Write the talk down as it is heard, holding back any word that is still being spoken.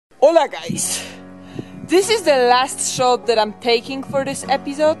Hola guys! This is the last shot that I'm taking for this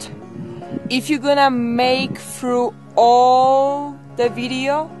episode. If you're gonna make through all the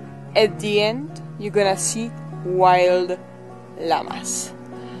video, at the end you're gonna see wild llamas.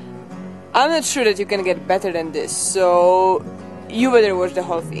 I'm not sure that you can get better than this, so you better watch the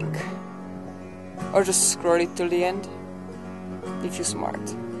whole thing. Or just scroll it till the end, if you're smart.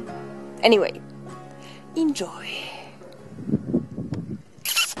 Anyway, enjoy!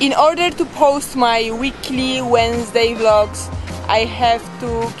 In order to post my weekly Wednesday vlogs, I have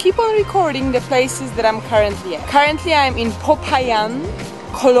to keep on recording the places that I'm currently at. Currently I'm in Popayan,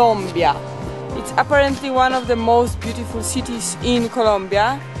 Colombia. It's apparently one of the most beautiful cities in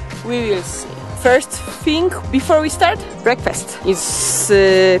Colombia. We will see. First thing, before we start, breakfast. It's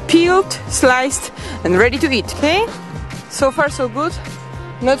peeled, sliced and ready to eat, okay? So far so good.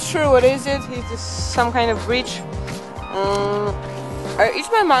 Not sure what is it, it's some kind of bridge. I eat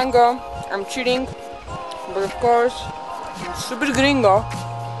my mango, I'm cheating, but of course, I'm super gringo.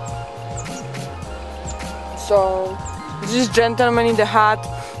 So, this gentleman in the hat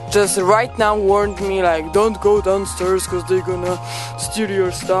just right now warned me like, don't go downstairs because they're gonna steal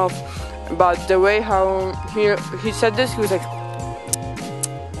your stuff. But the way how he said this, he was like,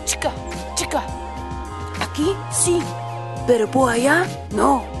 chica, chica, aquí sí, pero por allá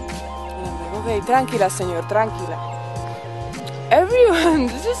no. And I'm like, okay, tranquila señor, tranquila. Everyone,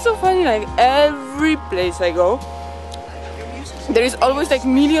 this is so funny, like every place I go, there is always like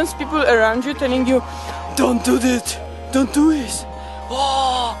millions of people around you telling you, don't do this, don't do this.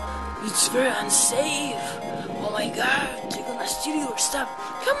 Oh, it's very unsafe. Oh my god, they're gonna steal your stuff.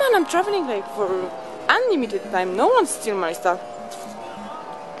 Come on, I'm traveling like for unlimited time, no one steal my stuff.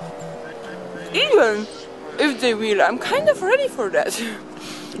 Even if they will, I'm kind of ready for that.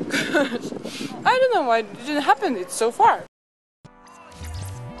 I don't know why it didn't happen it so far.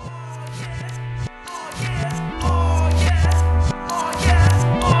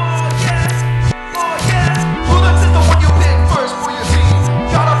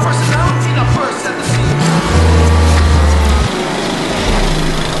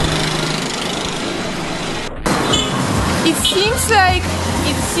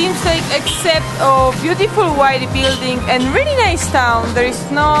 It seems like except a beautiful white building and really nice town, there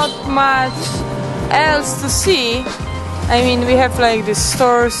is not much else to see. I mean, we have like these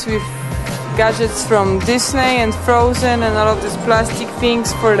stores with gadgets from Disney and Frozen and all of these plastic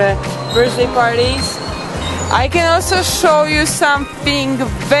things for the birthday parties. I can also show you something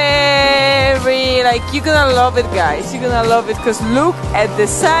very, like, you're gonna love it guys, you're gonna love it, because look at the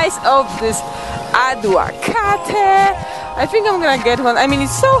size of this aguacate. I think I'm gonna get one. I mean,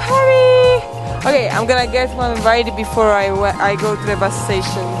 it's so heavy. Okay, I'm gonna get one right before I go to the bus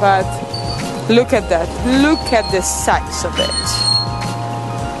station. But look at that. Look at the size of it.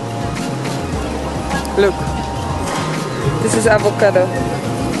 Look. This is avocado.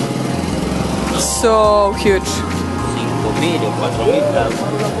 So huge. 5.000 o 4.000.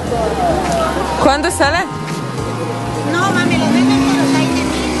 ¿Cuándo sale? No, mami, lo venden con los aires de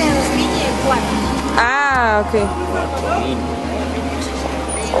 2004. Ah, ok.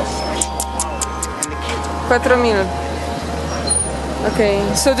 4.000. Okay,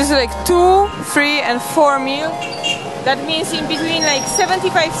 so this is like 2, 3 and 4 meal. That means in between like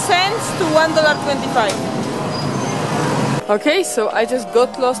 75 cents to $1.25. Okay, so I just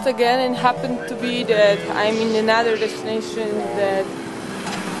got lost again and happened to be that I'm in another destination that...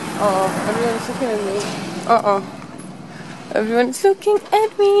 Uh-oh, everyone is looking at me. Uh-oh. Everyone is looking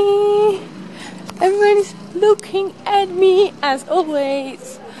at me. Everyone is looking at me as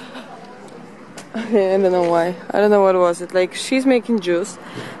always. Okay, I don't know why. I don't know what was it. Like, she's making juice.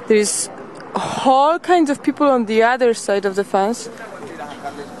 There's all kinds of people on the other side of the fence.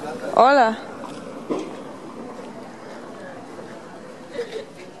 Hola.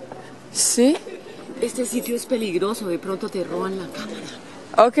 ¿Sí? Este sitio es peligroso, de pronto te roban la cámara.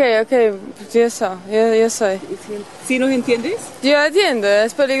 Ok, yo sé. ¿Sí nos entiendes? Yo entiendo,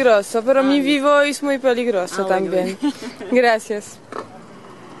 es peligroso, pero mi vivo es muy peligroso también. Bueno. Gracias.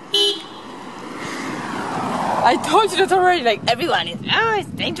 I told you that already, like everyone is, oh, it's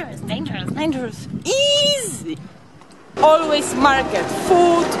dangerous, dangerous, dangerous. Easy. Always market,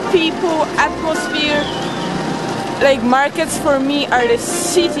 food, people, atmosphere. Like markets for me are the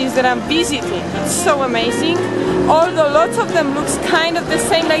cities that I'm visiting. It's so amazing. Although lots of them looks kind of the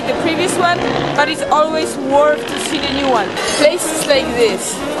same like the previous one, but it's always worth to see the new one. Places like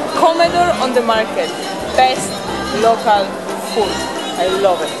this, Comedor on the market, best local food. I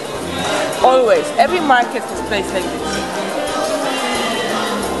love it. Always, every market has a place like this.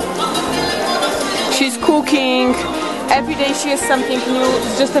 She's cooking. every day she has something new.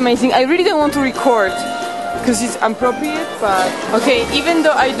 It's just amazing. I really don't want to record because it's inappropriate, but okay, even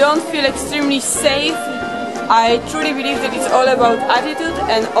though I don't feel extremely safe, I truly believe that it's all about attitude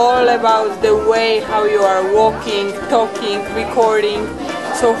and all about the way how you are walking, talking, recording.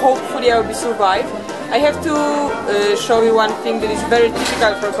 So hopefully I will survive. I have to show you one thing that is very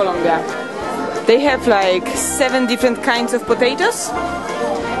typical for Colombia. They have like 7 different kinds of potatoes.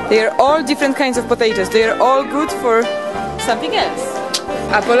 They are all different kinds of potatoes. They are all good for something else.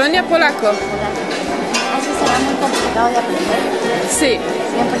 A Polonia polaco. Eso será muy complicado de aprender. Sí,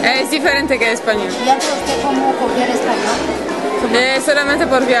 es diferente que el español. ¿Y antes usted cómo cogió el español? Solamente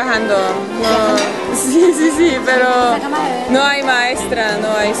por viajando. No, sí, pero no hay maestra,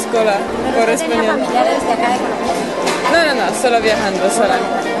 no hay escuela por español. ¿Familiares de acá de Colombia? No, solo viajando, sola.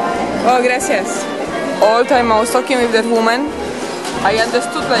 Oh, gracias. All time I was talking with that woman, I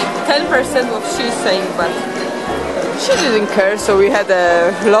understood like 10% what she's saying, but she didn't care, so we had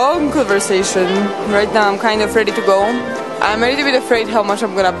a long conversation. Right now I'm kind of ready to go. I'm a little bit afraid how much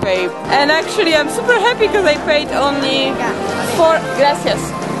I'm gonna pay. And actually I'm super happy because I paid only 4...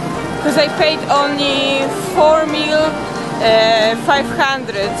 Gracias. Because I paid only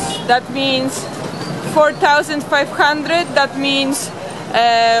 4,500. That means 4,500. That means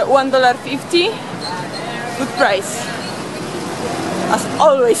 $1.50. Good price. As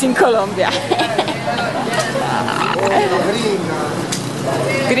always in Colombia.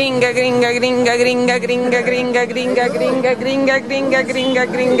 Gringa, gringa, gringa, gringa, gringa, gringa, gringa, gringa, gringa, gringa, gringa,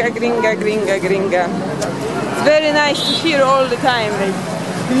 gringa, gringa, gringa, gringa. It's very nice to hear all the time, like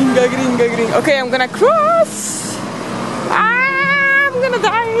gringa, gringa, gringa. Okay, I'm gonna cross. I'm gonna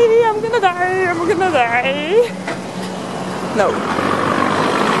die. I'm gonna die. I'm gonna die. No.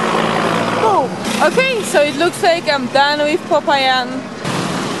 Oh. Okay, so it looks like I'm done with Popayan.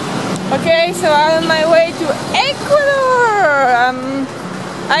 Okay, so I'm on my way to Ecuador.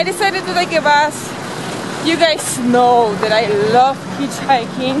 I decided to take a bus. You guys know that I love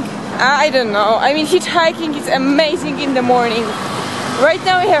hitchhiking. I don't know. I mean, hitchhiking is amazing in the morning. Right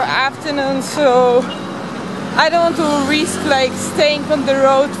now we have afternoon, so I don't want to risk like staying on the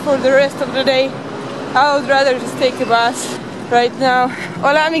road for the rest of the day. I would rather just take a bus right now.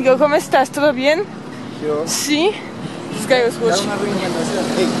 Hola amigo, ¿cómo estás? ¿Todo bien? Yo. Sí. This guy was watching. Una recomendación.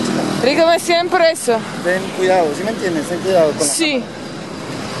 Hey, Rico, me siempre eso. ten cuidado, ¿sí me entiendes? Ten cuidado con la Sí.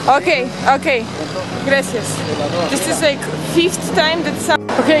 Okay. Gracias. This is like 5th time that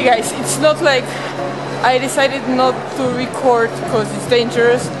okay guys, it's not like I decided not to record because it's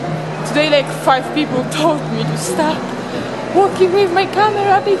dangerous. Today like 5 people told me to stop walking with my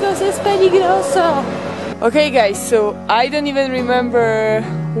camera because it's peligroso. Okay guys, so I don't even remember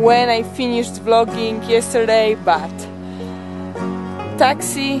when I finished vlogging yesterday, but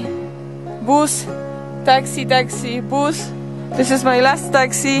taxi, bus, taxi, bus. This is my last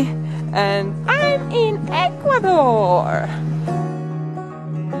taxi and I'm in Ecuador.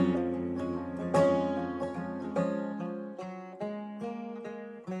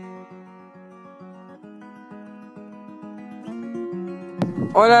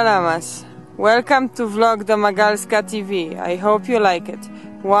 Hola lamas, welcome to Vlog the Magalska TV. I hope you like it.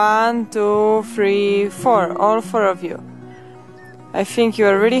 1, 2, 3, 4, all 4 of you. I think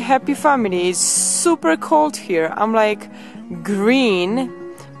you're a really happy family. It's super cold here. I'm like green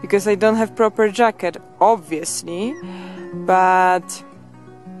because I don't have proper jacket, obviously, but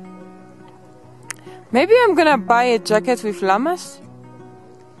maybe I'm gonna buy a jacket with llamas.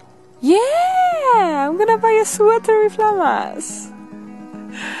 Yeah, I'm gonna buy a sweater with llamas.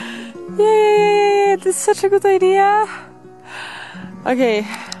 Yeah, that's such a good idea. Okay,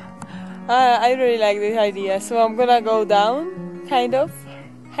 I really like this idea, so I'm gonna go down, kind of,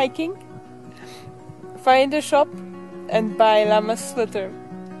 hiking, find a shop and buy llama sweater.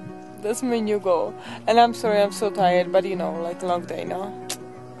 That's my new goal. And I'm sorry, I'm so tired, but you know, like a long day, no?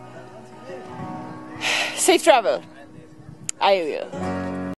 Safe travel. I will.